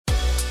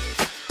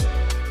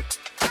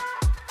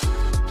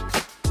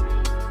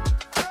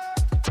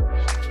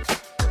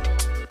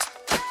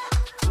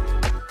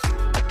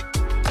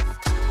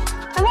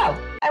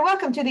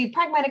welcome to the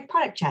Pragmatic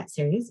Product Chat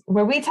series,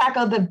 where we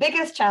tackle the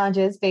biggest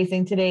challenges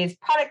facing today's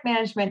product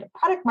management,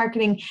 product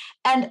marketing,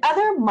 and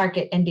other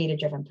market and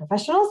data-driven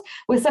professionals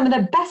with some of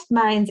the best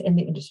minds in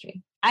the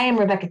industry. I am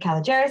Rebecca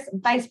Kalogeris,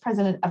 Vice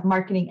President of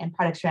Marketing and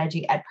Product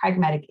Strategy at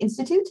Pragmatic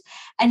Institute,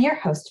 and your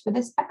host for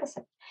this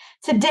episode.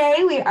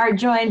 Today, we are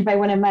joined by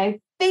one of my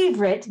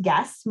favorite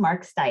guests,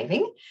 Mark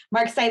Stiving.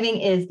 Mark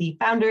Stiving is the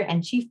founder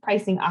and chief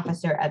pricing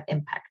officer of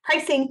Impact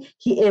Pricing.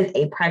 He is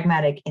a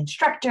pragmatic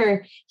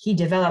instructor. He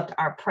developed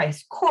our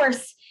price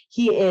course.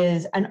 He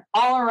is an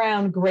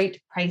all-around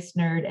great price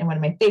nerd and one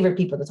of my favorite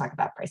people to talk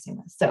about pricing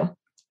with. So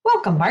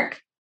welcome, Mark.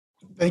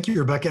 Thank you,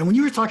 Rebecca. And when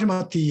you were talking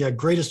about the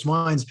greatest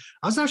minds,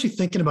 I was actually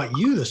thinking about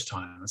you this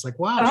time. It's like,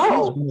 wow,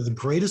 she's one of the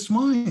greatest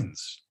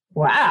minds.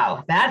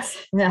 Wow,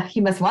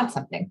 he must want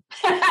something.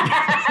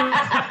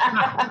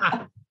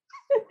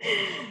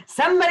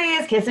 Somebody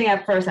is kissing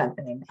up for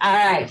something. All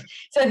right.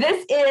 So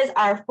this is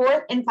our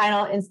fourth and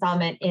final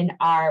installment in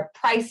our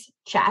price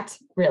chat,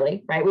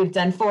 really, right? We've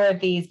done 4 of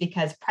these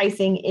because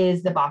pricing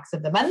is the box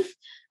of the month.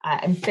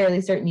 I'm fairly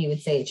certain you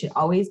would say it should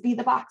always be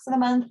the box of the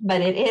month,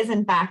 but it is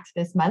in fact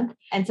this month.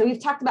 And so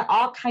we've talked about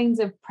all kinds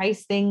of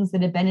price things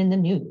that have been in the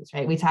news,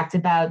 right? We talked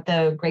about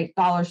the great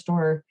dollar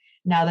store,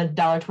 now the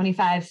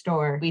 $1.25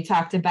 store. We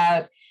talked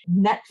about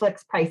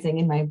Netflix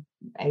pricing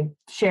I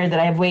shared that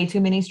I have way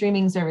too many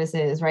streaming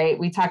services, right?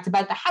 We talked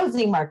about the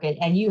housing market,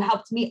 and you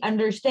helped me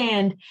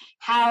understand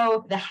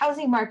how the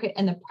housing market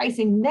and the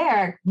pricing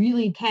there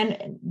really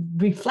can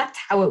reflect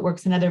how it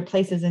works in other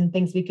places and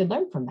things we could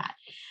learn from that.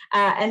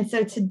 And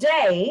so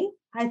today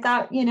I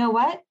thought, you know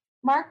what,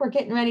 Mark, we're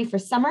getting ready for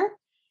summer.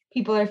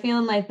 People are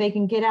feeling like they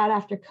can get out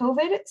after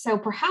COVID. So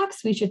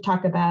perhaps we should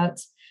talk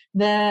about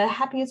the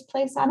happiest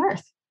place on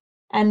earth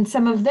and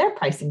some of their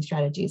pricing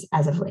strategies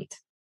as of late.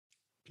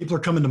 People are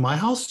coming to my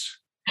house?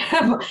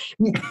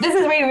 This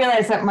is where you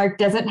realize that Mark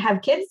doesn't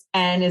have kids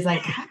and is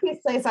like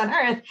happiest place on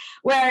earth,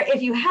 where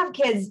if you have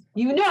kids,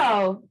 you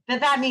know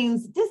that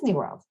means Disney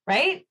World,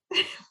 right?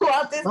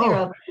 Walt Disney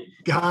World.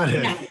 Got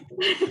it.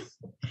 Yeah.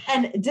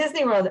 And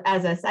Disney World,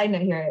 as a side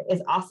note here,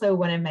 is also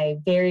one of my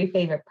very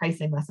favorite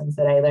pricing lessons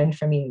that I learned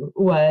from you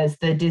was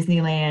the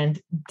Disneyland,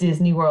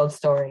 Disney World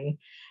story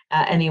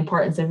and the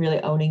importance of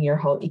really owning your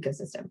whole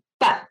ecosystem.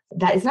 But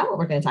that is not what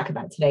we're going to talk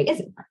about today, is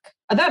it, Mark?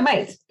 Although it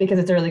might, because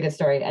it's a really good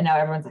story. And now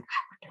everyone's like,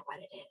 I wonder what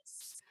it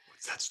is.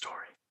 What's that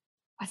story?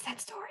 What's that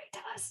story?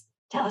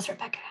 Tell us,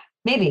 Rebecca.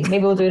 Maybe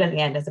we'll do it at the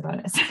end as a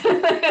bonus.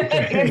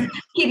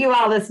 Keep you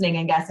all listening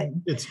and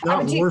guessing. It's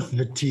not worth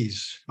the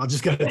tease. I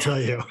just got to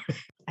tell you.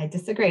 I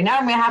disagree. Now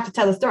I'm going to have to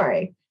tell the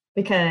story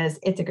because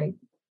it's a great.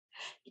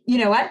 You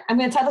know what? I'm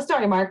going to tell the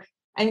story, Mark.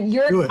 And I'm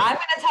going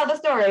to tell the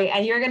story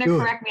and you're going to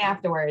correct me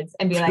afterwards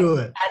and be like,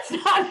 that's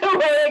not the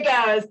way it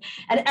goes.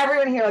 And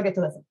everyone here will get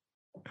to listen.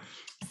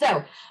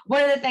 So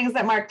one of the things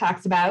that Mark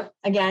talks about,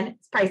 again,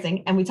 is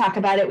pricing. And we talk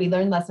about it. We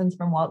learn lessons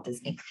from Walt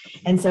Disney.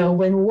 And so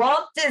when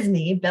Walt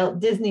Disney built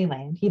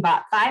Disneyland, he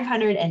bought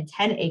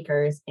 510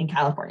 acres in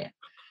California.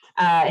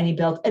 And he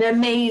built an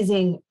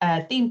amazing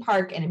theme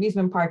park and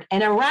amusement park.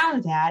 And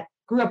around that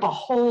grew up a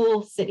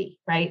whole city,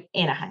 right?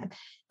 Anaheim.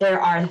 There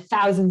are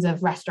thousands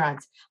of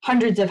restaurants,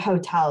 hundreds of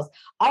hotels,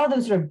 all of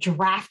them sort of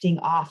drafting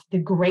off the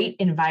great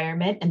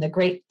environment and the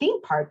great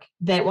theme park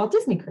that Walt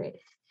Disney created.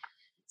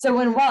 So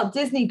when Walt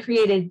Disney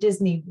created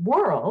Disney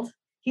World,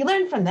 he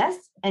learned from this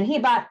and he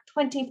bought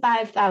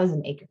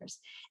 25,000 acres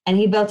and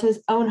he built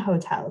his own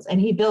hotels and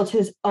he built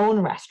his own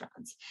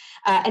restaurants.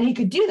 And he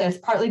could do this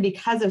partly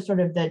because of sort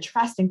of the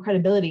trust and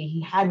credibility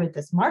he had with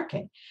this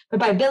market. But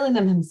by building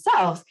them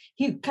himself,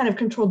 he kind of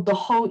controlled the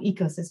whole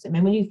ecosystem.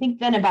 And when you think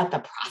then about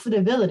the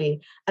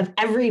profitability of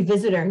every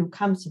visitor who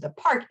comes to the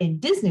park in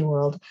Disney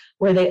World,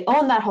 where they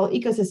own that whole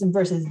ecosystem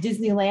versus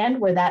Disneyland,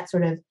 where that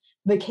sort of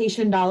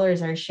vacation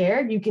dollars are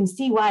shared, you can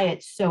see why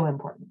it's so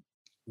important.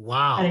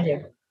 Wow. How to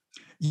do?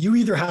 You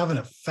either have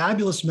a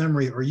fabulous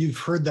memory or you've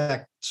heard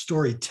that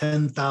story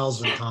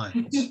 10,000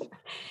 times.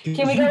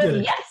 Can we go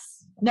with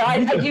yes? No,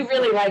 I do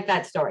really like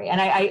that story.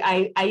 And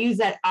I use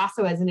that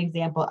also as an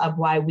example of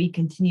why we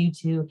continue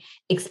to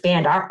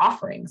expand our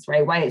offerings,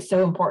 right? Why it's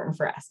so important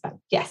for us. But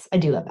yes, I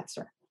do love that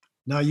story.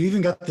 Now you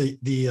even got the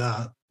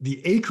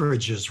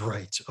acreages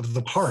right of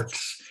the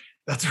parks.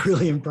 That's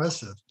really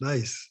impressive.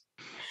 Nice.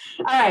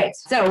 All right.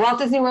 So Walt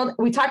Disney World,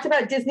 we talked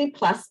about Disney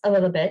Plus a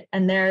little bit,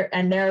 and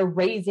they're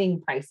raising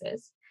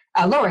prices,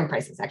 lowering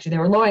prices. Actually, they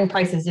were lowering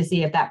prices to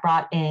see if that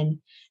brought in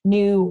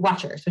new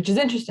watchers, which is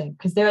interesting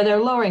because they're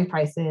lowering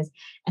prices.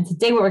 And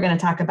today, what we're going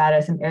to talk about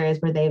are some areas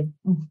where they've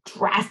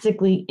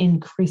drastically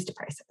increased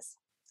prices.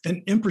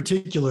 And in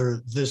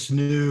particular, this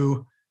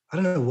new, I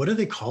don't know, what do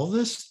they call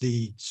this?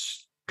 The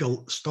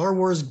Star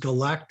Wars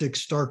Galactic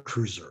Star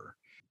Cruiser.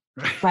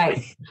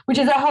 Right. Which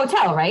is a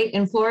hotel, right?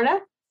 In Florida.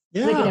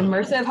 Yeah. It's like an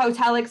immersive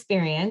hotel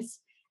experience.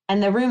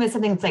 And the room is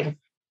something that's like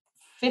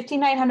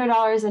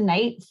 $5,900 a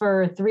night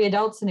for 3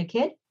 adults and a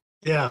kid.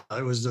 Yeah,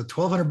 it was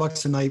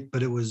 $1,200 a night,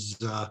 but it was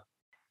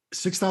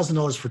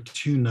 $6,000 for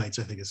 2 nights.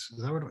 I think is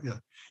that what?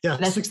 Yeah,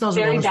 that's $6,000.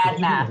 Very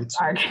bad math,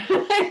 Mark.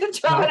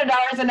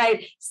 $1,200 a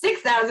night,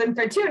 $6,000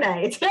 for 2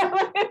 nights.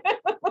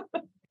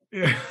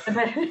 Yeah.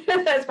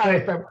 That's probably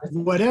appropriate.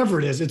 Whatever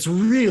it is, it's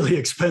really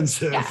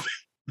expensive. Yeah.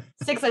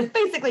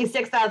 Basically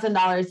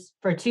 $6,000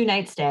 for a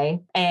 2-night stay,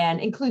 and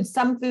includes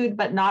some food,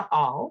 but not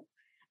all.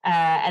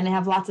 And they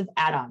have lots of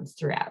add-ons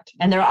throughout.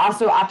 And there are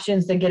also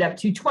options that get up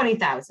to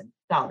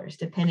 $20,000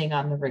 depending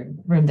on the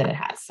room that it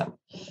has. So,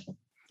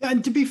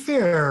 and to be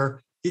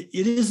fair,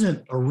 it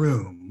isn't a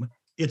room;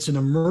 it's an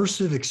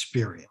immersive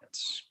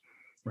experience,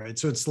 right?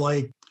 So it's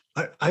like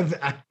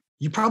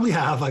you probably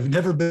have. I've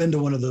never been to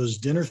one of those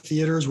dinner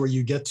theaters where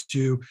you get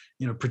to,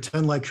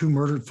 pretend like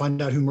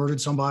find out who murdered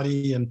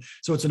somebody, and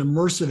so it's an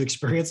immersive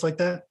experience like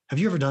that. Have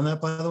you ever done that,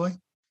 by the way?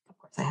 Of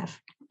course, I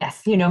have.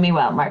 Yes, you know me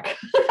well, Mark.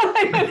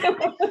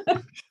 I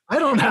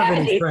don't have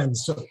any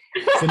friends, so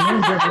no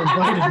one's ever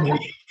invited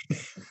me.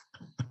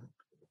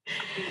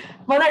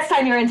 Well, next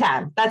time you're in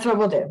town, that's what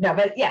we'll do. No,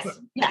 but yes. So,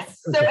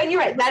 and you're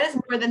right. That is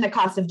more than the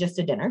cost of just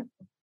a dinner.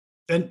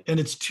 And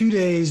it's 2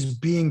 days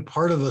being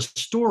part of a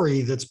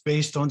story that's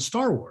based on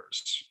Star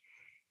Wars,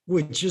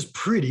 which is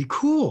pretty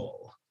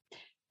cool.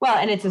 Well,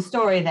 and it's a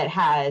story that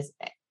has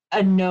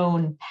a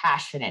known,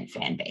 passionate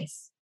fan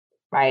base,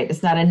 right?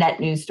 It's not a net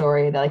news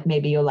story that like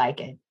maybe you'll like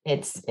it.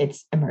 It's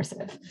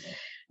immersive.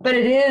 But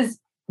it is,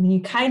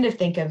 you kind of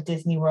think of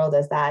Disney World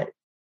as that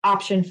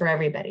option for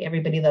everybody.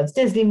 Everybody loves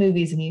Disney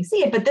movies and you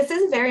see it, but this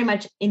is very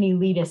much an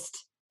elitist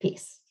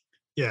piece.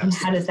 Yeah. And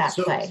how does that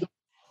play? So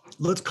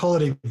let's call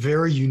it a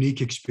very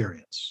unique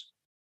experience.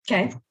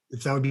 Okay.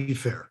 If that would be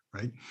fair,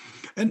 right?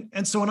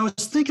 And so when I was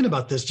thinking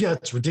about this, yeah,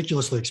 it's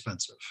ridiculously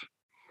expensive,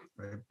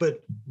 right?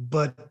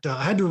 But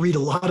I had to read a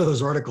lot of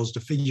those articles to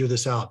figure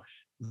this out.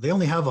 They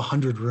only have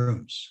 100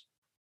 rooms.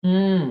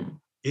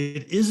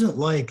 It isn't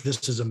like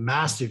this is a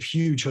massive,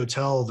 huge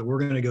hotel that we're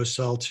going to go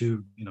sell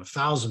to,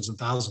 thousands and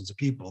thousands of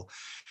people.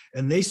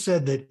 And they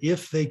said that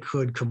if they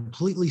could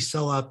completely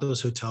sell out those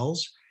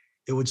hotels,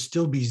 it would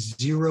still be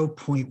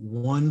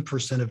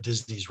 0.1% of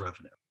Disney's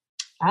revenue.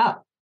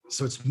 Wow.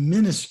 So it's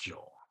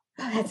minuscule.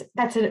 That's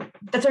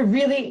a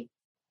really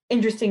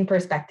interesting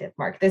perspective,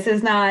 Mark. This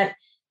is not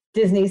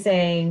Disney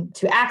saying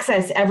to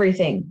access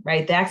everything,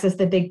 right? To access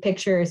the big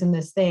pictures and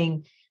this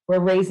thing, we're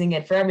raising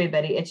it for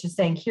everybody. It's just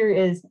saying here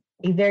is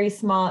a very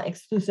small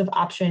exclusive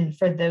option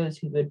for those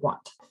who would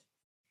want.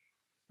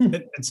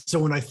 And so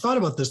when I thought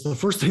about this, the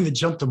first thing that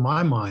jumped to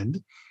my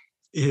mind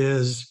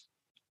is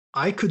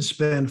I could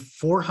spend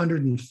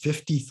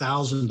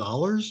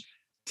 $450,000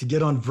 to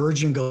get on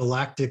Virgin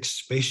Galactic's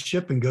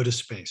spaceship and go to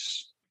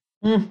space.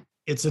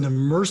 It's an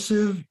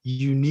immersive,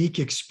 unique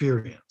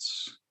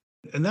experience.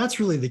 And that's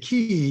really the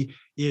key.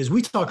 Is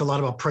we talk a lot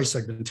about price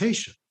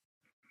segmentation.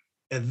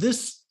 And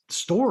this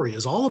story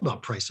is all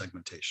about price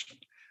segmentation.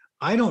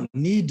 I don't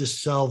need to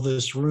sell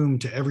this room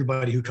to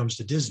everybody who comes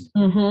to Disney.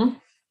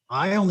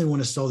 I only want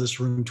to sell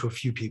this room to a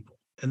few people.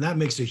 And that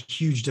makes a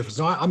huge difference.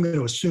 So I'm going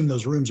to assume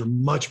those rooms are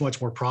much,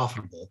 much more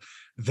profitable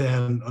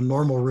than a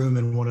normal room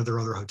in one of their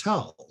other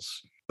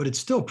hotels. But it's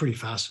still pretty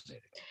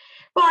fascinating.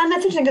 Well, and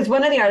that's interesting because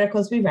one of the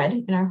articles we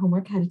read in our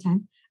homework ahead of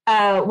time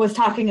was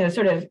talking of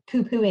sort of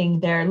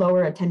poo-pooing their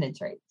lower attendance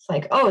rates.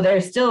 Like, oh,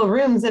 there's still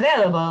rooms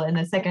available in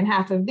the second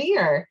half of the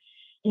year.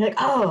 You're like,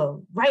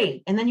 oh,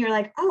 right. And then you're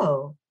like,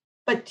 oh,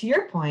 but to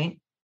your point,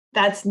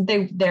 that's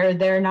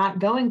they're not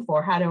going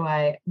for how do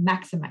I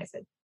maximize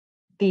it?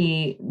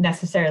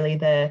 Necessarily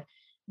the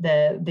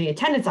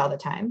attendance all the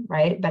time,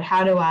 right? But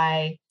how do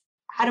I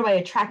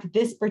attract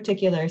this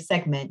particular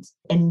segment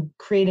and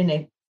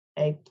create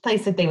a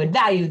place that they would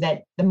value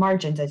that the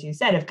margins, as you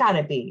said, have got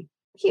to be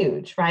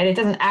huge, right? It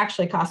doesn't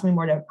actually cost me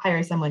more to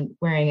hire someone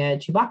wearing a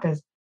Chewbacca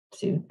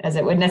suit as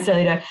it would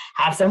necessarily to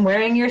have some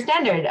wearing your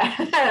standard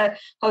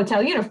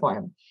hotel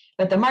uniform.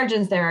 But the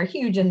margins there are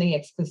huge, and the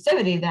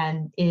exclusivity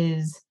then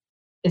is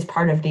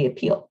part of the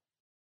appeal.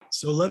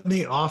 So let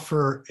me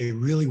offer a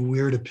really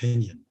weird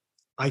opinion.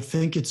 I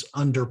think it's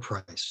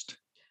underpriced.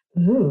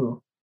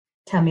 Ooh,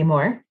 tell me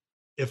more.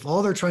 If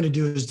all they're trying to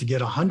do is to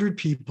get 100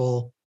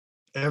 people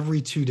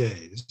every 2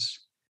 days,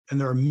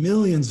 and there are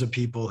millions of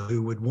people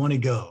who would want to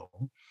go,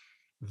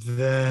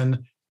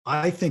 then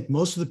I think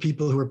most of the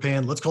people who are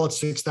paying, let's call it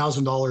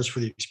 $6,000 for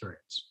the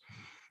experience.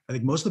 I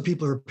think most of the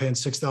people who are paying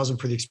 $6,000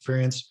 for the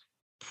experience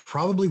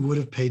probably would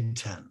have paid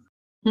 10.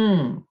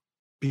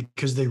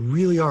 Because they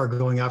really are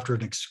going after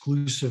an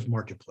exclusive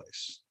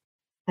marketplace.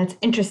 That's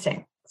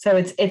interesting. So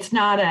it's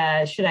not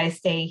a should I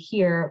stay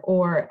here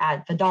or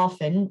at the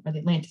Dolphin or the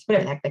Atlantis,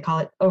 whatever the heck they call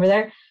it over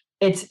there.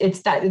 It's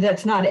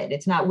that's not it.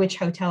 It's not which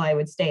hotel I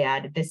would stay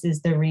at. This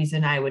is the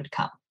reason I would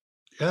come.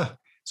 Yeah.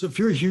 So if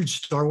you're a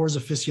huge Star Wars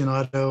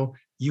aficionado,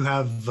 you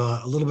have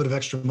a little bit of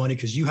extra money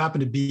because you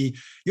happen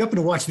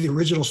to watch the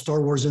original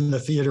Star Wars in the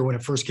theater when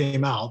it first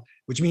came out,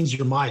 which means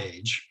you're my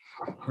age.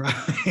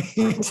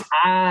 Right.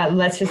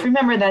 Let's just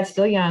remember that's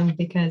still young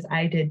because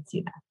I did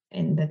see that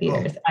in the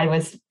theaters. I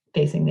was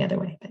facing the other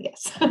way, but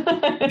yes.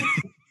 I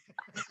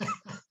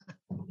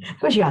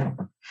was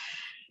young.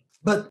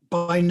 But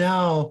by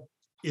now,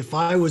 if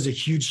I was a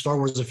huge Star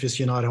Wars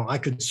aficionado, I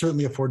could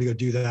certainly afford to go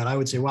do that. I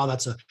would say, wow,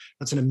 that's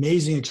an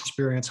amazing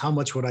experience. How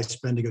much would I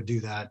spend to go do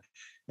that?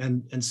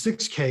 And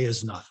 $6K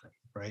is nothing.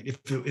 right?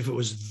 If it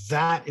was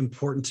that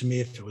important to me,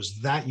 if it was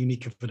that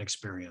unique of an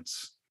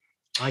experience,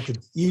 I could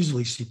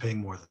easily see paying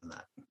more than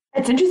that.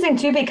 It's interesting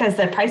too, because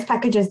the price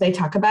packages they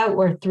talk about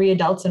were 3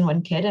 adults and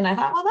 1 kid. And I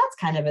thought, well, that's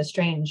kind of a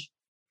strange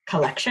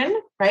collection,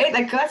 right?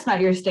 Like that's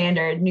not your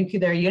standard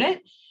nuclear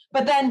unit.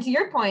 But then to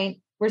your point,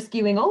 we're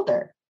skewing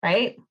older,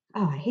 right?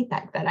 Oh, I hate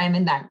that I'm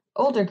in that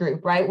older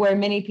group, right? Where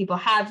many people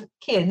have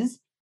kids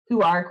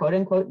who are quote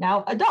unquote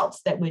now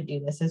adults that would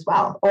do this as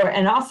well.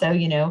 And also,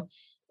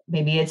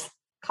 maybe it's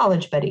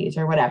college buddies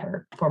or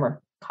whatever,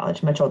 former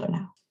college, much older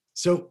now.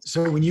 So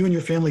when you and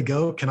your family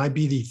go, can I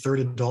be the third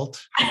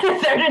adult?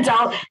 Third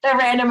adult, the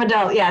random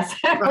adult, yes.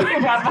 And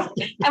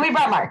we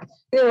brought Mark,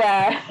 who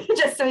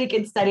just so he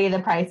could study the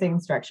pricing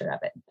structure of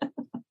it.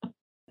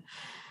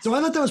 So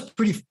I thought that was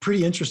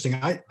pretty interesting.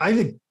 I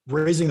think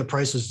raising the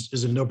prices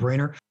is a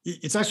no-brainer.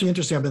 It's actually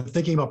interesting. I've been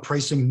thinking about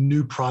pricing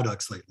new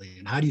products lately.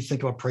 And how do you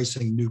think about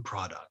pricing new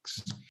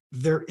products?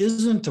 There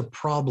isn't a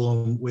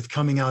problem with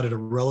coming out at a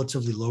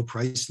relatively low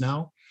price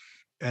now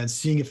and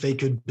seeing if they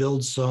could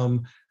build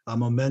some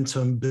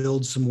momentum,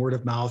 build some word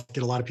of mouth,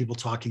 get a lot of people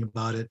talking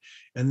about it,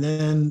 and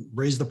then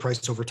raise the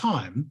price over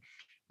time.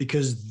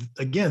 Because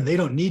again, they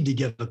don't need to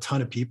get a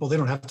ton of people. They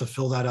don't have to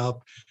fill that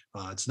up.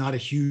 It's not a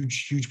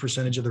huge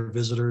percentage of their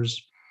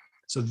visitors.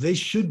 So they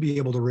should be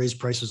able to raise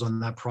prices on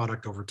that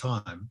product over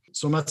time.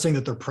 So I'm not saying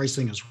that their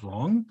pricing is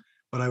wrong,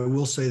 but I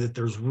will say that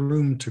there's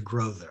room to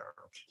grow there.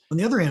 On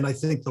the other hand, I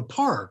think the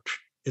park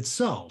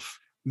itself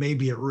may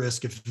be at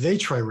risk if they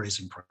try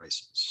raising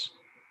prices,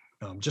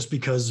 just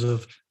because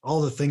of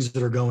all the things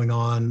that are going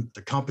on,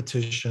 the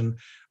competition.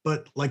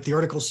 But like the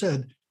article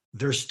said,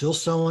 they're still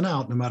selling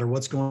out no matter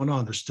what's going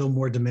on. There's still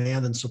more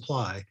demand than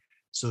supply.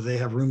 So they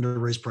have room to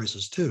raise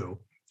prices too.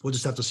 We'll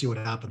just have to see what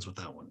happens with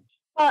that one.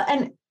 Well,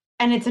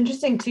 and it's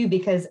interesting too,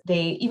 because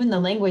even the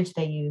language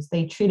they use,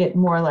 they treat it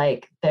more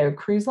like their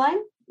cruise line,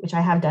 which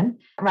I have done,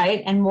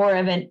 right? And more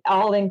of an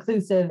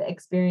all-inclusive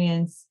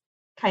experience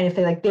kind of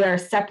thing. Like they are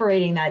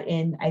separating that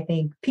in, I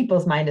think,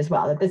 people's mind as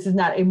well, that this is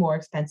not a more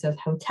expensive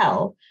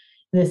hotel.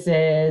 This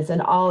is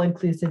an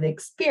all-inclusive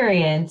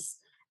experience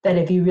that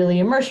if you really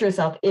immerse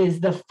yourself is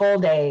the full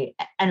day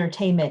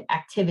entertainment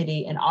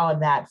activity and all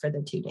of that for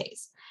the 2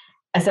 days.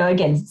 So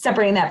again,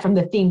 separating that from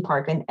the theme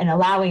park and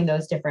allowing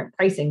those different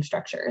pricing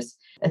structures.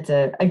 It's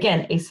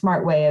a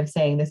smart way of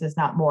saying this is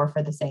not more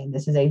for the same.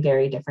 This is a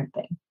very different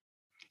thing.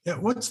 Yeah.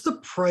 What's the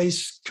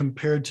price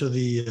compared to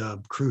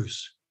the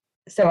cruise?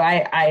 So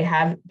I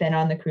have been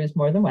on the cruise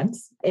more than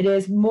once. It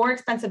is more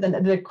expensive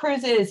than the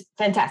cruise is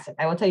fantastic.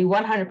 I will tell you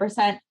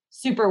 100%.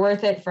 Super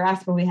worth it for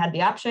us when we had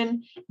the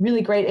option.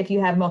 Really great if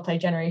you have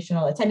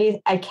multi-generational attendees.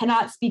 I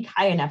cannot speak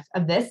high enough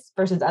of this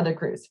versus other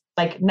cruise,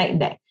 like night and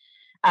day.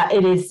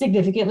 It is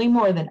significantly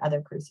more than other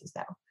cruises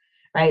though,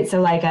 right? So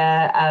like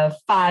a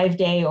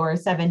 5-day or a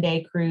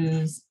 7-day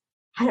cruise,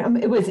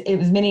 it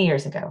was many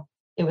years ago.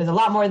 It was a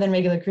lot more than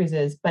regular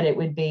cruises, but it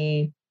would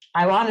be,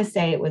 I want to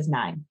say it was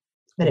 9,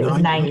 that it was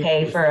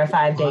 $9K for a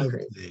 5-day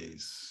cruise.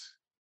 Days.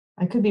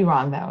 I could be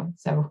wrong though.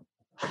 So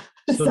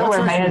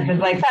where my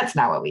husband's like, that's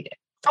not what we did.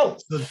 Oh,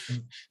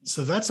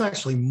 so that's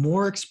actually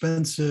more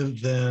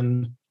expensive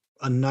than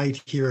a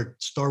night here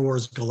at Star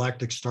Wars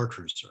Galactic Star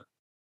Cruiser.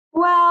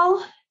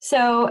 Well,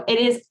 so it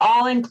is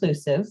all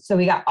inclusive. So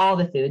we got all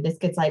the food. This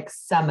gets like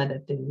some of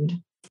the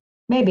food.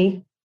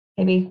 Maybe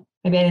I didn't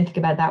think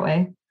about it that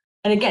way.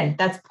 And again,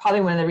 that's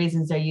probably one of the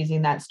reasons they're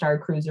using that Star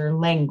Cruiser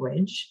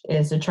language,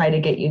 is to try to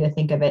get you to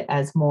think of it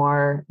as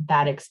more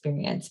that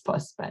experience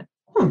plus. But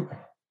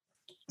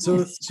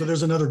So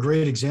there's another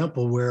great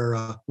example where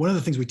one of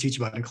the things we teach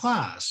about in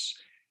class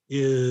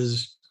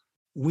is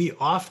we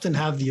often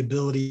have the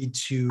ability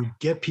to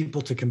get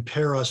people to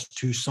compare us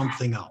to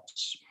something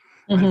else.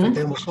 Mm-hmm. In fact,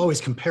 they almost always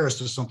compare us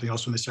to something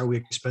else when they say, are we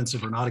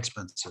expensive or not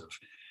expensive?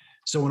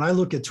 So when I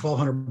look at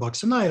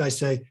 $1,200 a night, I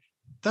say,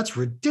 that's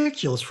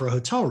ridiculous for a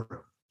hotel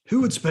room.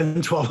 Who would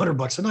spend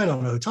 $1,200 a night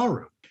on a hotel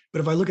room?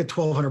 But if I look at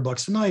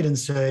 $1,200 a night and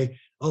say,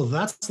 oh,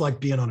 that's like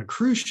being on a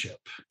cruise ship,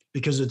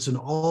 because it's an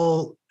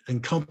all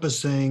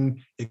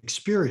encompassing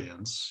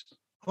experience.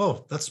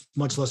 Oh, that's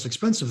much less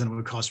expensive than it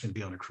would cost me to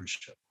be on a cruise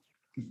ship.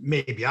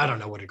 Maybe, I don't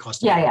know what it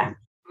costs. Yeah.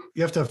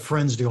 You have to have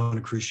friends to go on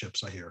cruise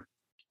ships, I hear.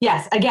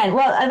 Yes. Again,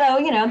 well,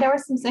 although, there were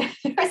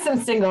some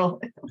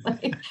single,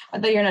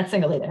 although you're not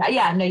single either.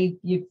 Yeah, no,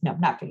 no,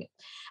 not for you.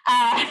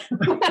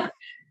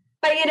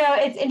 But,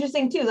 it's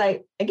interesting too,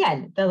 like,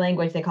 again, the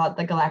language, they call it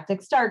the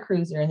Galactic Star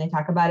Cruiser, and they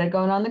talk about it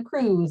going on the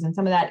cruise. And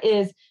some of that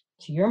is,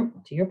 to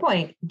your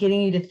point,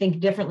 getting you to think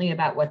differently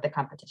about what the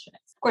competition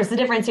is. Of course, the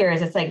difference here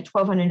is it's like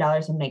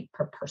 $1,200 a night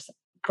per person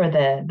for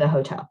the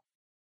hotel,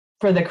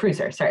 for the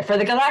cruiser. Sorry, for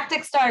the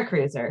Galactic Star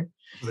Cruiser.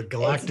 The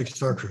Galactic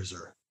Star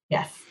Cruiser.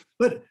 Yes.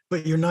 But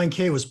your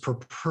 $9K was per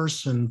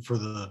person for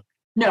the.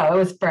 No, it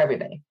was for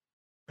everybody.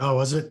 Oh,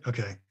 was it?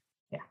 Okay.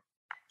 Yeah.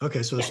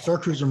 Okay, so the Star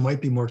Cruiser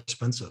might be more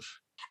expensive.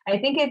 I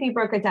think if you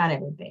broke it down, it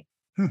would be.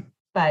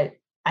 But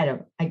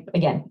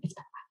it's.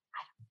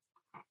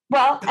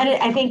 Well, and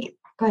I think.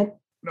 Go ahead.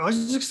 No, I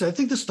was just saying, I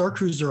think the Star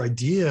Cruiser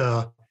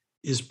idea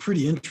is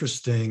pretty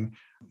interesting.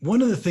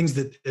 One of the things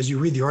that, as you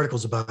read the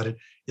articles about it,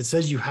 it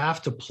says you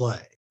have to play,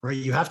 right?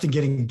 You have to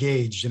get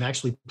engaged and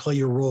actually play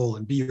your role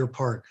and be your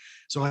part.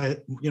 So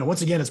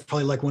once again, it's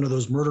probably like one of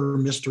those murder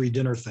mystery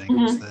dinner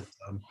things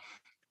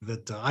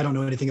that I don't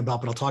know anything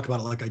about, but I'll talk about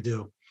it like I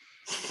do.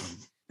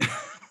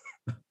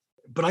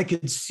 But I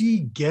could see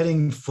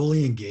getting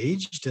fully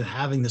engaged and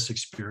having this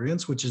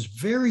experience, which is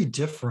very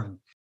different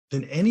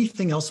than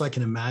anything else I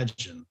can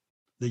imagine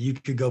that you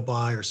could go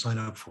buy or sign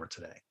up for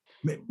today.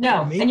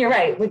 No, and you're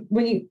right.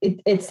 When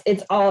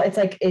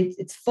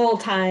it's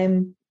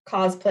full-time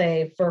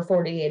cosplay for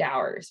 48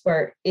 hours.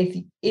 Where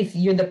if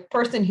you're the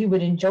person who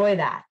would enjoy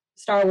that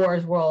Star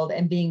Wars world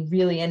and being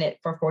really in it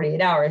for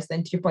 48 hours,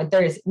 then to your point,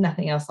 there is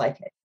nothing else like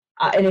it.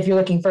 And if you're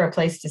looking for a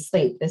place to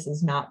sleep, this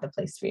is not the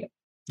place for you.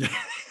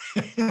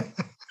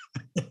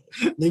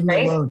 Leave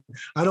me alone.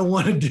 I don't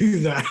want to do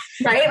that.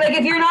 Right? Like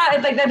if you're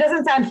not like, that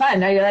doesn't sound fun.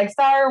 Now you're like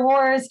Star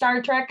Wars,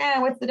 Star Trek,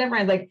 what's the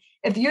difference? Like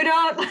if you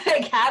don't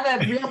like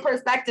have a real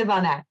perspective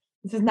on that,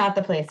 this is not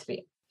the place for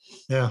you.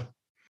 Yeah.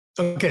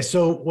 Okay.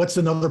 So what's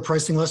another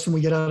pricing lesson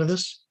we get out of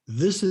this?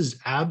 This is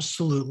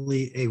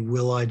absolutely a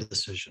will-I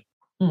decision.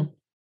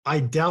 I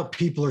doubt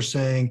people are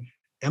saying,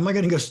 am I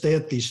going to go stay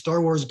at the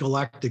Star Wars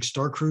Galactic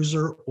Star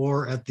Cruiser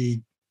or at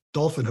the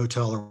Dolphin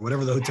Hotel or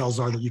whatever the hotels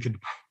are that you could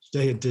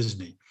stay at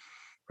Disney?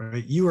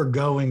 Right? You are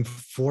going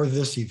for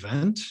this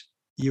event.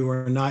 You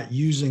are not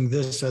using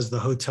this as the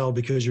hotel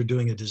because you're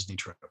doing a Disney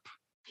trip.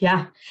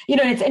 Yeah.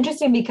 It's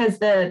interesting because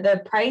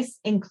the price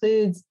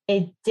includes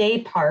a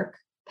day park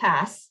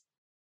pass,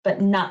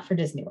 but not for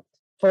Disney World,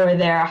 for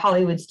their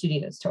Hollywood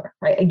Studios tour,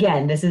 right?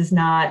 Again, this is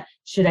not,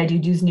 should I do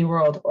Disney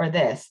World or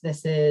this?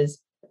 This is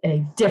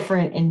a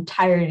different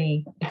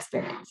entirety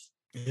experience.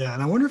 Yeah.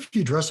 And I wonder if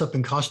you dress up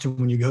in costume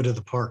when you go to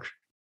the park.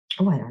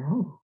 Oh, I don't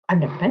know. I've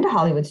never been to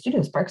Hollywood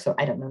Studios Park, so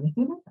I don't know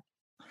anything about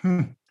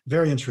that.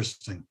 Very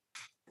interesting.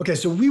 Okay,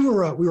 so we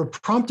were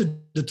prompted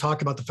to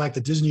talk about the fact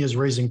that Disney is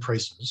raising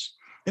prices,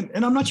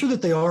 and I'm not sure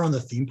that they are on the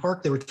theme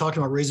park. They were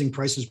talking about raising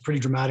prices pretty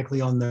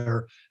dramatically on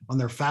their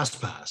Fast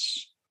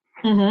Pass.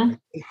 Mm-hmm.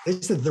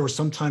 They said there were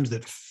sometimes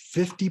that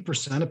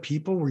 50% of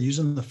people were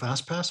using the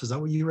Fast Pass. Is that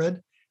what you read?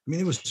 I mean,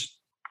 it was.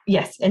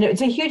 Yes, and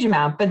it's a huge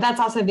amount, but that's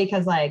also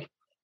because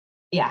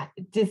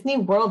Disney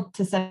World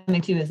to some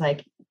extent too is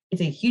like, it's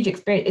a huge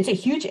experience. It's a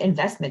huge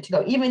investment to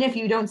go, even if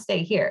you don't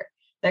stay here.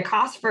 The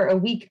cost for a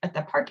week at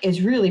the park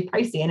is really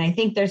pricey. And I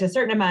think there's a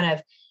certain amount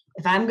of,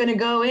 if I'm going to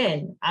go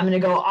in, I'm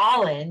going to go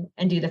all in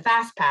and do the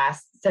Fast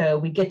Pass so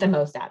we get the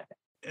most out of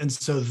it. And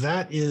so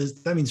that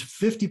means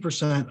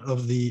 50%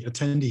 of the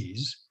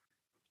attendees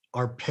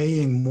are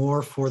paying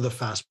more for the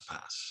Fast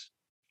Pass.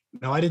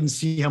 Now, I didn't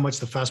see how much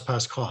the Fast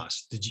Pass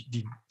costs.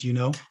 Do you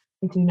know?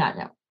 I do not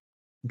know.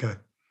 Okay.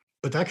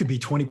 But that could be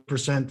 20%,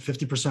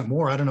 50%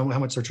 more. I don't know how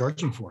much they're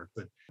charging for it,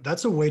 but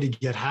that's a way to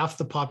get half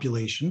the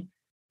population.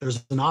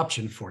 There's an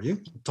option for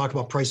you. Talk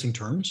about pricing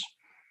terms,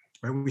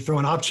 right? We throw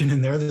an option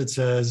in there that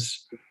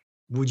says,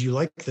 would you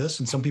like this?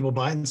 And some people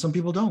buy it and some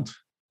people don't.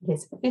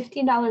 It's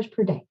 $15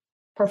 per day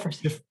per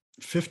person.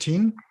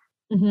 15?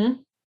 Mm-hmm.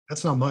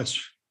 That's not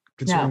much,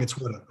 considering it's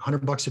what,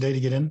 $100 a day to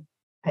get in?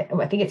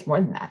 I think it's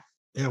more than that.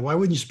 Yeah, why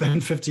wouldn't you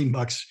spend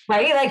 $15?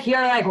 Right? Like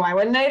you're like, why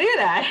wouldn't I do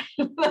that?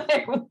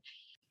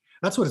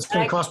 That's what it's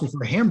going to cost me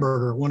for a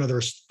hamburger at one of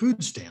their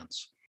food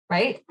stands.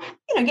 Right?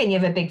 Again, you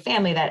have a big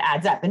family, that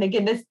adds up. And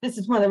again, this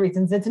is one of the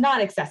reasons it's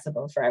not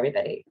accessible for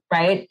everybody,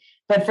 right?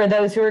 But for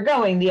those who are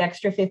going, the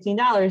extra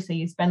 $15, so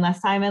you spend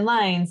less time in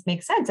lines,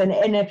 makes sense. And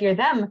if you're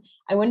them,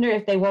 I wonder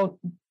if they won't,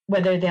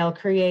 whether if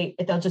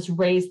they'll just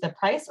raise the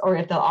price or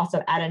if they'll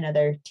also add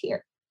another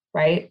tier,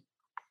 right?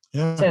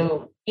 Yeah.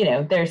 So,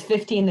 there's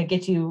 15 that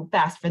gets you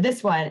fast for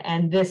this one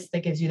and this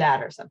that gives you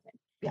that or something.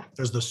 Yeah.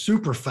 There's the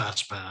super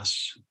fast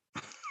pass.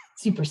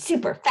 Super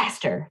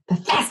faster, the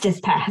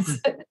fastest pass.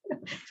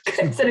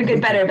 Instead of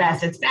good, better,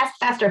 best. It's fast,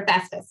 faster,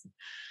 fastest.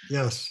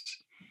 Yes.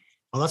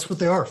 Well, that's what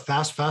they are.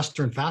 Fast,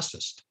 faster, and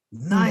fastest.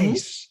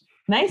 Nice.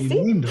 Mm-hmm. Nice.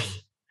 You named them.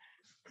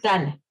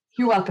 Done.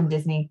 You're welcome,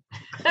 Disney.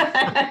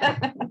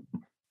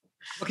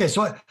 Okay,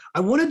 so I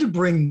wanted to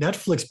bring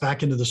Netflix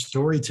back into the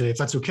story today, if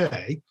that's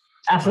okay.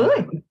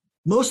 Absolutely.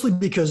 Mostly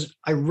because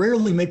I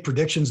rarely make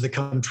predictions that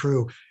come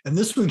true. And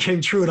this one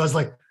came true, and I was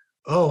like,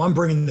 oh, I'm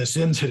bringing this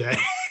in today.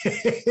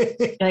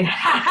 Like,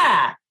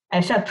 ha,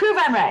 I shall prove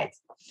I'm right.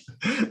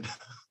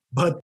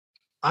 But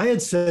I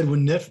had said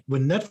when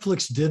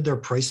Netflix did their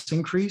price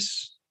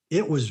increase,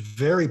 it was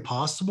very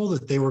possible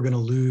that they were going to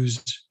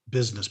lose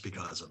business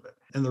because of it.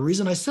 And the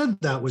reason I said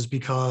that was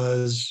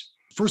because,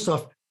 first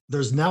off,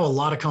 there's now a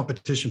lot of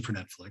competition for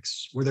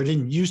Netflix, where there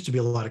didn't used to be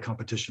a lot of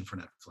competition for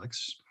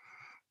Netflix.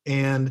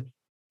 And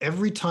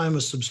every time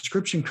a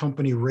subscription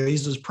company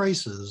raises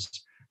prices,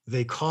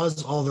 they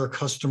cause all their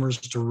customers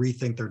to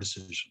rethink their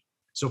decision.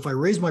 So if I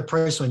raise my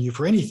price on you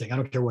for anything, I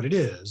don't care what it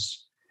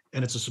is,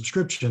 and it's a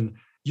subscription,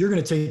 you're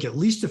going to take at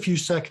least a few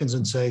seconds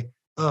and say,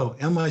 oh,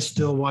 am I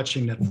still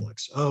watching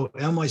Netflix? Oh,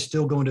 am I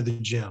still going to the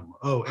gym?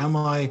 Oh, am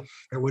I,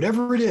 or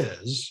whatever it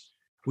is,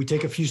 we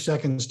take a few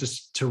seconds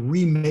to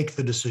remake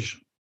the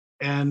decision.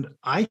 And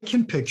I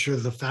can picture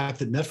the fact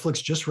that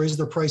Netflix just raised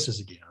their prices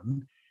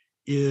again,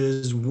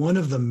 is one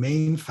of the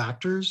main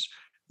factors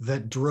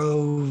that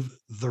drove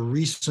the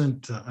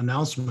recent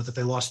announcement that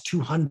they lost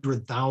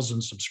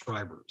 200,000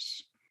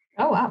 subscribers.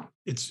 Oh, wow.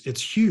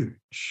 It's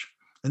huge.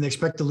 And they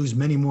expect to lose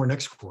many more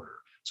next quarter.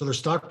 So their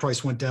stock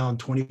price went down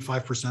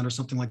 25% or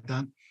something like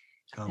that.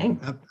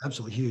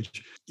 Absolutely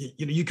huge.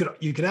 You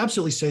could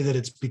absolutely say that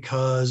it's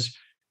because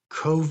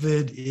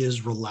COVID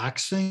is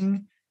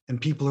relaxing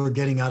and people are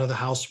getting out of the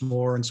house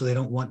more, and so they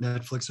don't want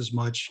Netflix as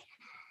much.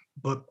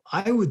 But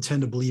I would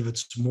tend to believe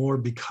it's more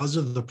because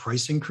of the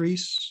price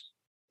increase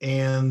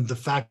and the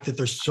fact that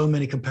there's so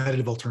many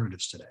competitive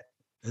alternatives today.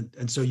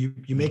 And so you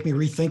make me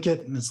rethink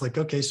it. And it's like,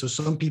 okay, so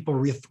some people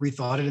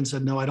rethought it and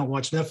said, no, I don't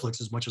watch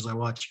Netflix as much as I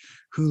watch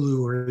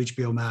Hulu or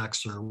HBO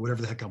Max or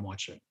whatever the heck I'm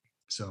watching.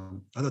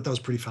 So I thought that was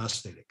pretty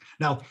fascinating.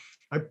 Now,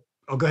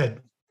 go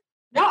ahead.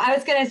 No, I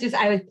was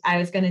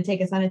going to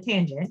take us on a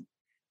tangent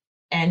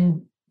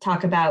and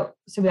talk about,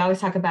 so we always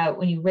talk about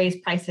when you raise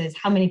prices,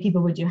 how many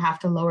people would you have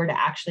to lower to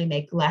actually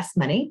make less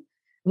money?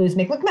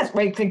 Make less,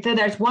 right? So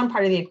there's one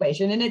part of the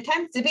equation, and it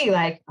tends to be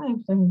like,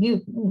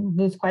 you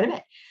lose quite a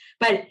bit.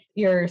 But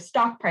your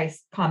stock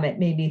price comment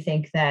made me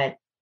think that,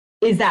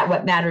 is that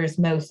what matters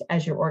most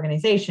as your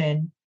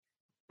organization?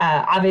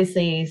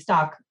 Obviously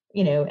stock,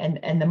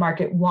 and the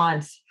market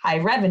wants high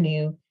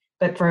revenue,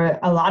 but for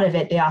a lot of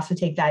it, they also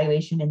take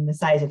valuation in the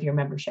size of your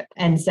membership.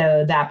 And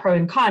so that pro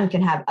and con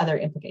can have other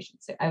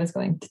implications. So I was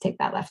going to take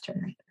that left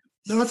turn right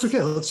there. No, that's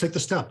okay. Let's take the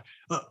step.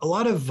 A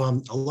lot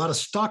of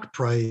stock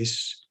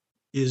price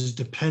is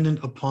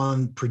dependent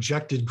upon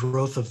projected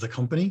growth of the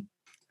company.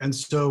 And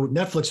so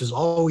Netflix has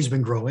always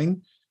been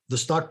growing. The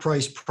stock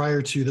price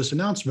prior to this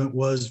announcement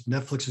was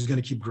Netflix is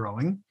going to keep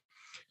growing.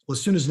 Well,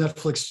 as soon as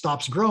Netflix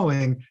stops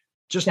growing,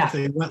 if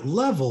they went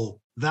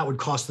level, that would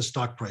cost the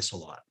stock price a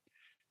lot.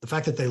 The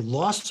fact that they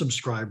lost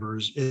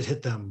subscribers, it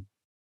hit them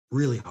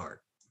really hard.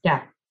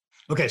 Yeah.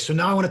 Okay, so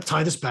now I want to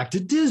tie this back to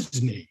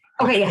Disney.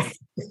 Okay, yes.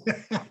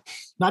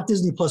 Not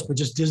Disney Plus, but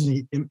just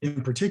Disney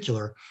in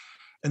particular.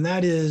 And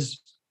that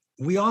is,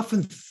 we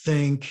often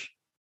think,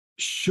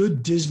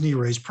 should Disney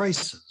raise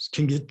prices?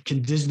 Can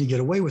Disney get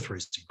away with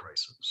raising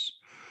prices?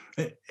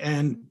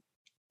 And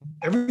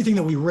everything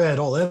that we read,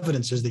 all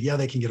evidence is that, yeah,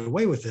 they can get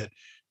away with it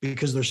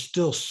because there's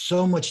still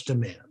so much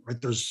demand,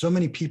 right? There's so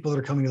many people that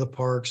are coming to the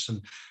parks,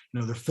 and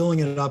they're filling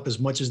it up as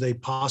much as they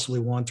possibly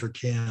want or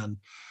can.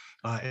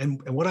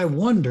 And what I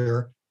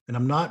wonder, and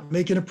I'm not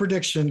making a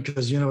prediction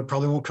because it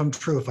probably won't come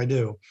true if I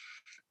do,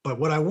 but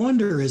what I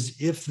wonder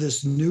is if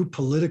this new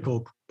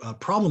political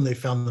problem they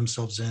found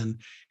themselves in,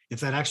 if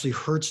that actually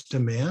hurts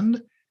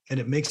demand and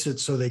it makes it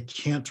so they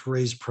can't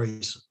raise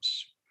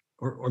prices,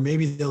 or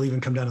maybe they'll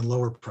even come down and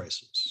lower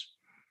prices.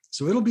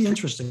 So it'll be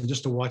interesting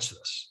just to watch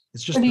this.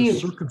 It's just the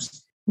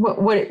circumstance.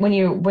 When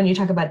you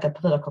talk about the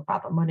political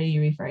problem, what are you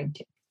referring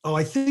to? Oh,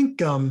 I think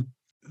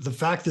the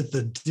fact that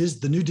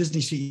the new Disney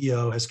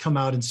CEO has come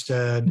out and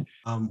said,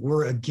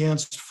 we're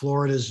against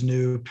Florida's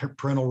new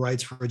parental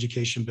rights for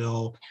education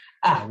bill,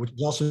 which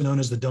is also known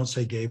as the Don't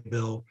Say Gay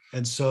bill.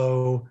 And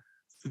so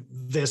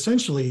they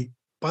essentially,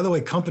 by the way,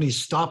 companies,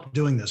 stop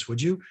doing this,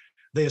 would you?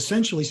 They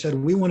essentially said,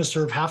 we want to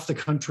serve half the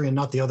country and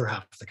not the other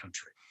half of the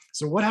country.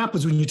 So what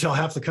happens when you tell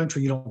half the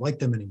country you don't like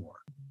them anymore?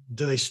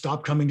 Do they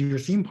stop coming to your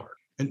theme park?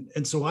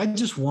 And so I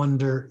just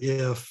wonder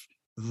if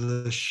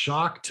the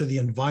shock to the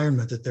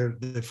environment that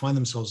they find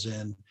themselves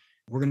in,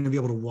 we're going to be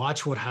able to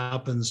watch what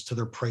happens to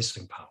their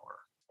pricing power.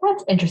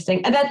 That's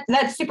interesting. And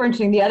that's super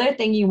interesting. The other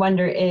thing you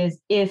wonder is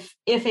if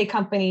a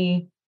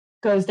company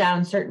goes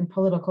down certain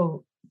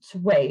political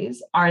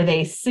ways, are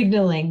they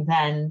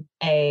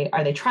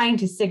trying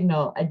to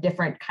signal a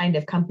different kind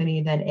of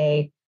company than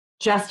a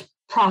just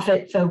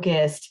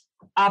profit-focused,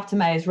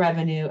 optimized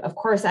revenue? Of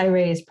course, I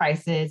raise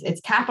prices.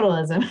 It's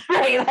capitalism,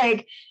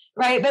 right?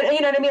 Right. But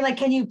you know what I mean? Like,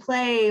 can you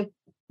play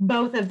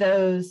both of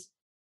those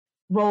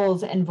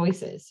roles and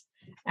voices?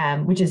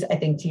 Which is, I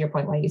think, to your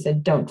point, why you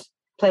said don't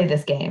play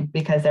this game,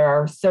 because there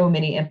are so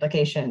many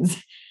implications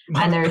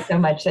and there's so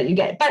much that you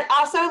get. But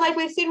also, like,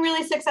 we've seen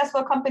really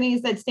successful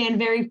companies that stand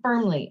very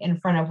firmly in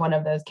front of one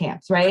of those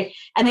camps, right?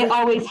 And they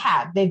always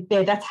have.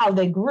 That's how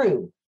they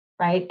grew,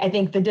 right? I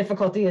think the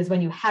difficulty is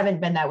when you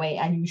haven't been that way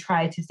and you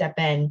try to step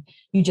in,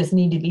 you just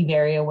need to be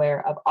very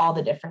aware of all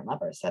the different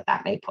levers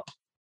that may pull.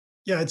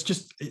 Yeah, it's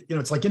just,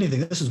 it's like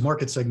anything. This is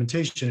market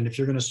segmentation. And if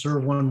you're going to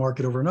serve one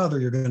market over another,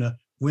 you're going to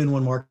win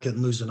one market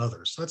and lose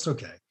another. So that's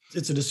okay.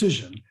 It's a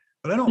decision.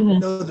 But I don't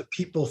know that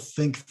people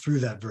think through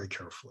that very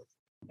carefully.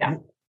 Yeah.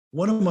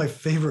 One of my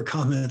favorite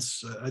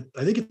comments,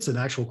 I think it's an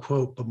actual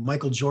quote, but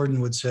Michael Jordan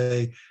would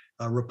say,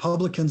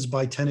 Republicans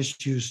buy tennis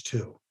shoes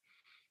too.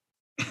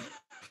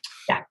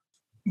 Yeah.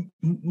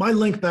 My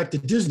link back to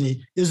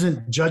Disney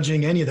isn't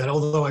judging any of that,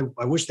 although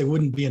I wish they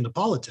wouldn't be into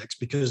politics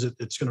because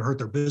it's going to hurt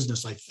their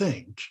business, I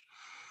think.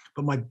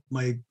 But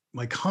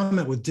my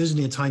comment with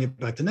Disney and tying it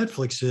back to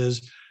Netflix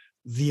is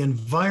the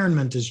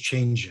environment is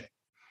changing,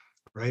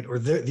 right? Or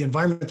the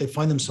environment they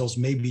find themselves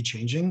may be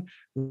changing,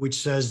 which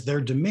says their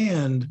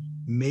demand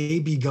may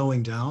be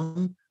going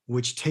down,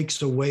 which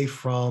takes away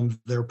from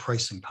their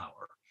pricing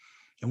power.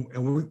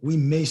 And we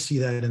may see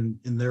that in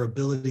their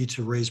ability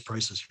to raise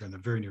prices here in the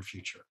very near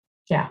future.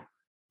 Yeah.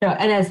 No,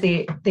 and as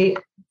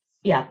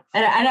yeah.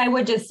 And I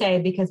would just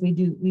say, because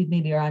we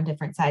maybe are on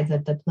different sides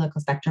of the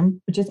political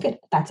spectrum, which is good.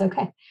 That's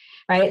okay.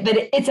 Right.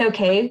 But it's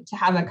okay to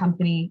have a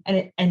company,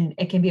 and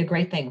it can be a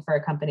great thing for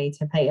a company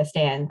to play a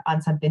stand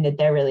on something that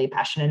they're really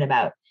passionate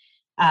about.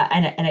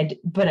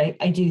 But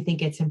I do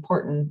think it's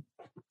important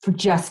for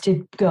just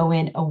to go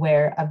in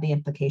aware of the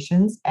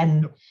implications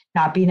and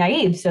not be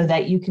naive, so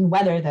that you can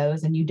weather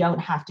those and you don't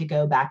have to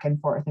go back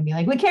and forth and be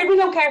like, we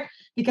don't care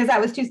because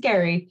that was too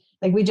scary.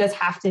 Like, we just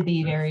have to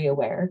be very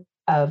aware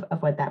of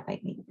what that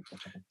might mean.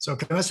 So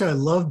can I say, I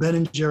love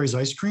Ben & Jerry's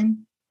ice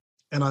cream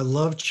and I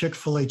love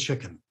Chick-fil-A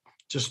chicken.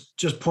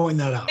 Just pointing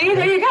that out. See,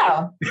 there you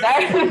go.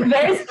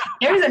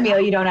 There's a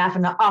meal you don't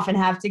often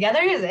have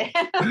together, is it?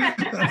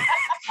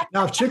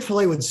 Now, if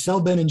Chick-fil-A would sell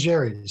Ben &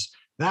 Jerry's,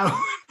 that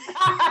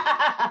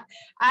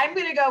I'm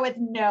going to go with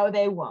no,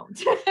 they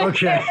won't.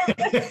 Okay.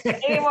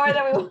 Any more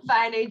than we will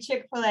find a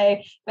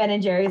Chick-fil-A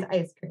Ben & Jerry's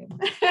ice cream.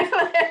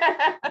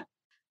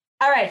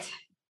 All right.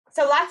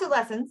 So lots of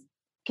lessons.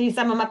 Can you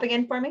sum them up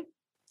again for me?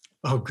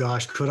 Oh,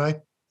 gosh, could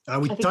I?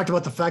 We talked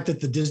about the fact that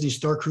the Disney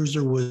Star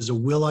Cruiser was a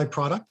Will-I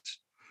product.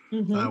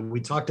 Mm-hmm.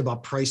 We talked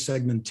about price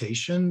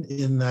segmentation,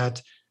 in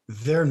that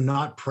they're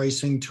not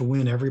pricing to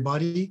win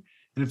everybody.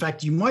 And in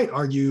fact, you might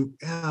argue,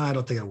 I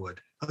don't think I would.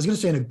 I was going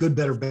to say, in a good,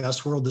 better,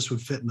 best world, this would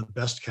fit in the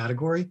best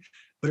category,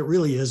 but it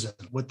really isn't.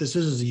 What this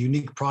is a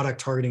unique product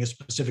targeting a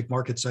specific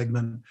market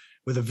segment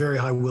with a very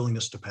high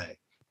willingness to pay.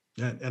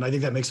 And I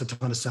think that makes a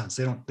ton of sense.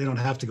 They don't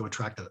have to go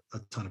attract a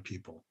ton of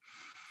people.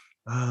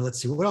 Let's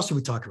see, what else did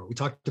we talk about? We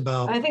talked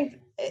about. I think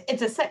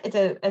it's a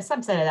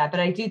subset of that, but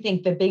I do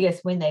think the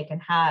biggest win they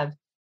can have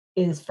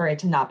is for it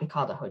to not be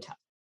called a hotel.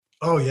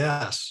 Oh,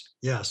 yes.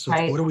 So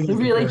right? What are we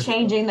really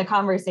changing the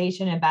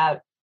conversation about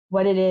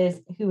what it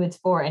is, who it's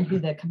for, and who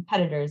the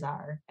competitors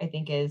are, I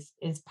think is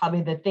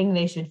probably the thing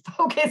they should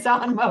focus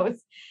on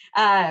most,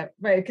 right?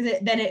 Because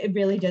then it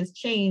really does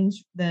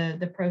change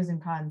the pros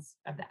and cons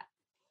of that.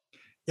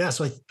 Yeah,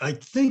 so I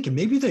think, and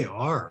maybe they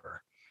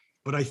are,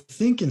 but I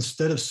think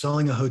instead of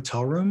selling a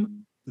hotel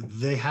room,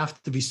 they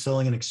have to be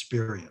selling an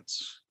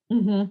experience.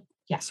 Mm-hmm.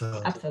 Yeah,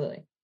 so,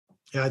 absolutely.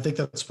 Yeah, I think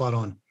that's spot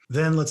on.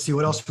 Then let's see,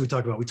 what else did we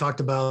talk about? We talked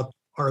about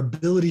our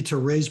ability to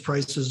raise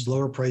prices,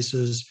 lower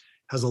prices,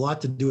 has a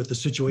lot to do with the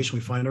situation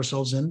we find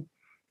ourselves in,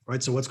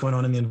 right? So what's going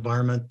on in the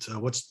environment?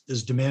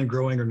 Is demand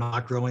growing or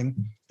not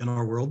growing in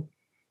our world?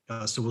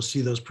 So we'll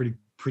see those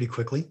pretty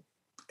quickly.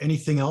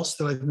 Anything else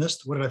that I've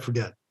missed? What did I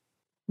forget?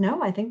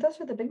 No, I think those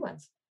are the big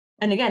ones.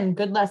 And again,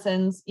 good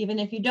lessons, even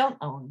if you don't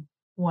own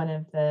one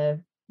of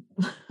the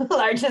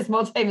largest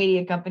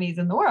multimedia companies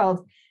in the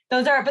world.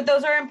 Those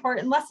are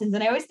important lessons.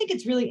 And I always think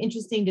it's really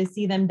interesting to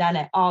see them done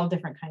at all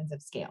different kinds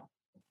of scale.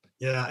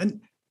 Yeah.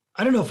 And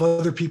I don't know if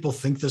other people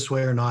think this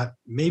way or not.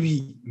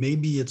 Maybe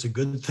it's a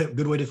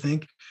good way to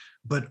think.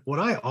 But what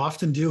I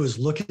often do is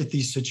look at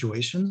these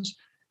situations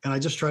and I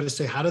just try to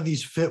say, how do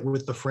these fit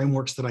with the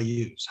frameworks that I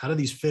use? How do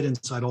these fit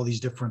inside all these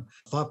different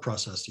thought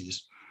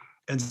processes?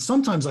 And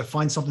sometimes I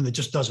find something that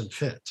just doesn't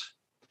fit.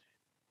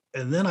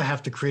 And then I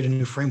have to create a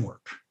new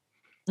framework.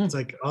 It's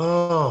like,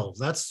 oh,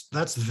 that's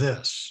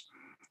this.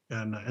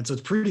 And so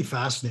it's pretty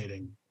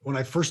fascinating. When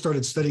I first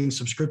started studying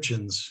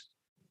subscriptions,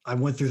 I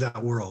went through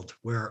that world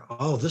where,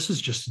 oh, this is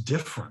just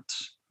different.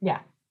 Yeah.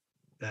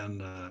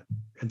 And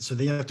so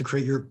then you have to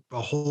create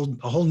a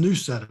whole new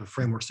set of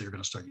frameworks that you're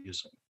going to start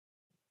using.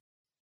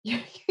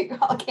 You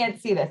all can't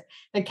see this.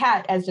 The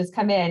cat has just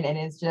come in and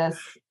is just,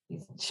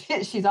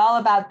 she's all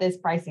about this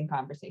pricing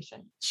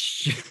conversation.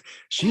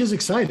 She is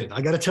excited,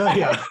 I got to tell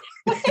you.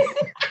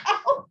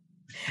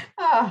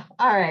 Oh,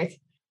 all right.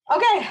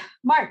 Okay,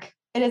 Mark,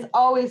 it is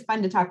always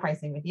fun to talk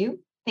pricing with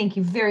you. Thank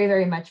you very,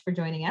 very much for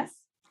joining us.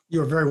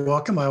 You're very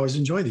welcome. I always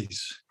enjoy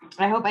these.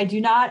 I hope I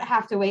do not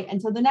have to wait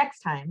until the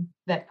next time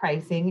that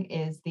pricing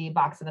is the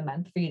box of the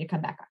month for you to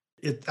come back on.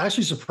 It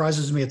actually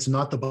surprises me it's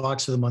not the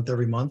box of the month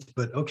every month,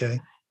 but okay.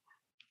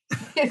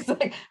 It's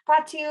like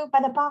brought to you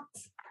by the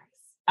box.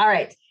 All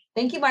right.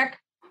 Thank you, Mark.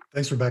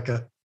 Thanks,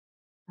 Rebecca.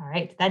 All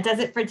right. That does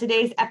it for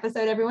today's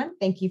episode, everyone.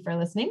 Thank you for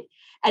listening.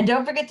 And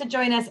don't forget to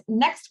join us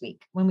next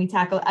week when we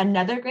tackle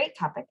another great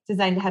topic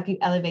designed to help you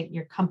elevate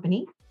your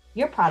company,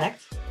 your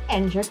product,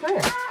 and your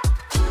career.